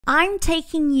I'm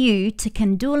taking you to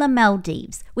Kandolhu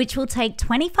Maldives, which will take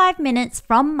 25 minutes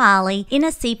from Mali in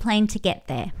a seaplane to get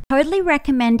there. Totally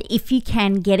recommend, if you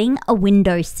can, getting a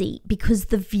window seat because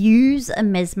the views are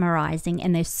mesmerizing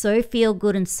and they're so feel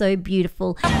good and so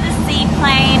beautiful. The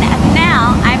seaplane, and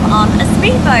now I'm on a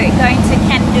speedboat going to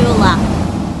Kandolhu.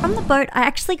 From the boat, I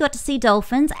actually got to see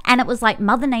dolphins and it was like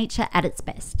Mother Nature at its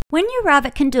best. When you arrive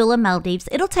at Kandolhu Maldives,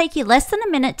 it'll take you less than a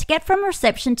minute to get from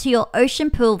reception to your ocean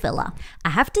pool villa. I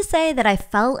have to say that I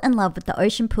fell in love with the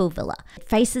ocean pool villa. It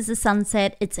faces the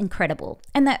sunset, it's incredible.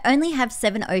 And they only have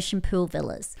 7 ocean pool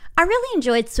villas. I really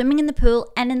enjoyed swimming in the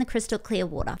pool and in the crystal clear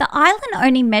water. The island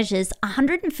only measures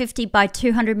 150 by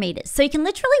 200 meters, so you can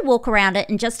literally walk around it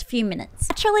in just a few minutes.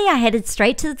 Naturally, I headed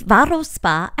straight to the Kandolu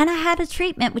spa and I had a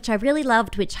treatment which I really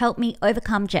loved, which helped me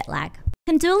overcome jet lag.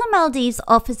 Kandolhu Maldives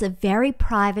offers a very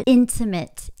private,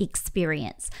 intimate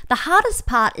experience. The hardest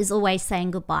part is always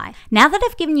saying goodbye. Now that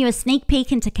I've given you a sneak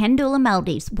peek into Kandolhu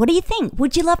Maldives, what do you think?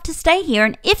 Would you love to stay here?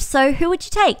 And if so, who would you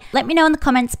take? Let me know in the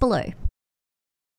comments below.